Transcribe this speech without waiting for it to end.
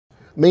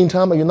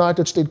Meantime, a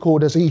United States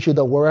court has issued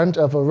a warrant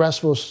of arrest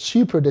for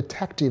Super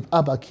Detective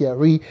Abba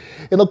Kyari.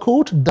 In a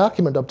court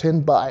document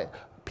obtained by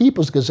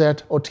People's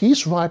Gazette,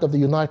 Ortiz Wright of the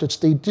United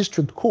States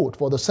District Court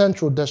for the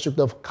Central District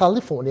of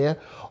California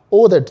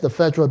ordered the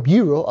Federal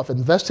Bureau of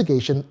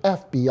Investigation,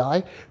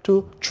 FBI,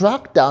 to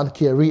track down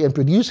Kyari and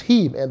produce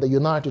him in the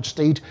United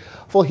States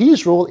for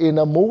his role in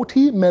a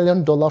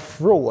multi-million-dollar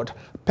fraud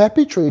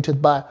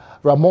perpetrated by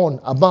Ramon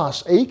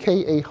Abbas,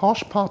 aka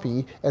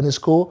Hushpuppi, and his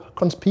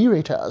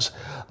co-conspirators.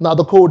 Now,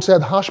 the court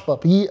said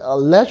Hushpuppi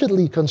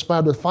allegedly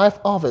conspired with 5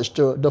 others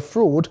to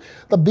defraud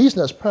the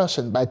business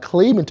person by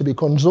claiming to be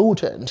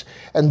consultants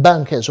and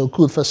bankers who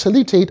could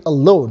facilitate a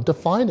loan to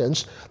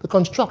finance the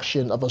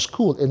construction of a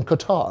school in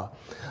Qatar.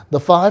 The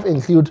 5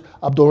 include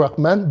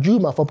Abdulrahman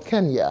Juma from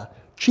Kenya,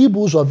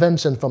 Chibuzo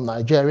Vincent from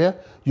Nigeria,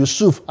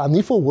 Yusuf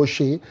Anifo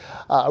Woshe,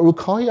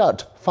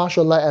 Rukayat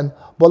Fashola, and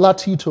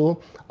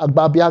Bolatito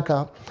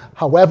Agbabiaka.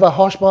 However,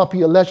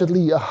 Hushpuppi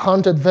allegedly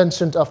hunted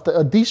Vincent after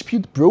a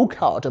dispute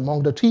broke out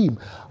among the team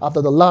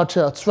after the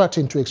latter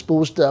threatened to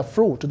expose their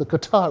fraud to the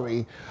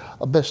Qatari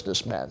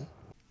businessman.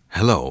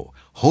 Hello,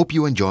 hope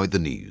you enjoyed the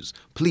news.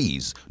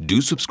 Please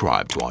do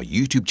subscribe to our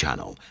YouTube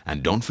channel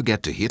and don't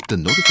forget to hit the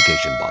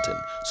notification button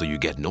so you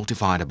get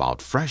notified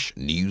about fresh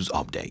news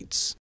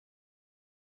updates.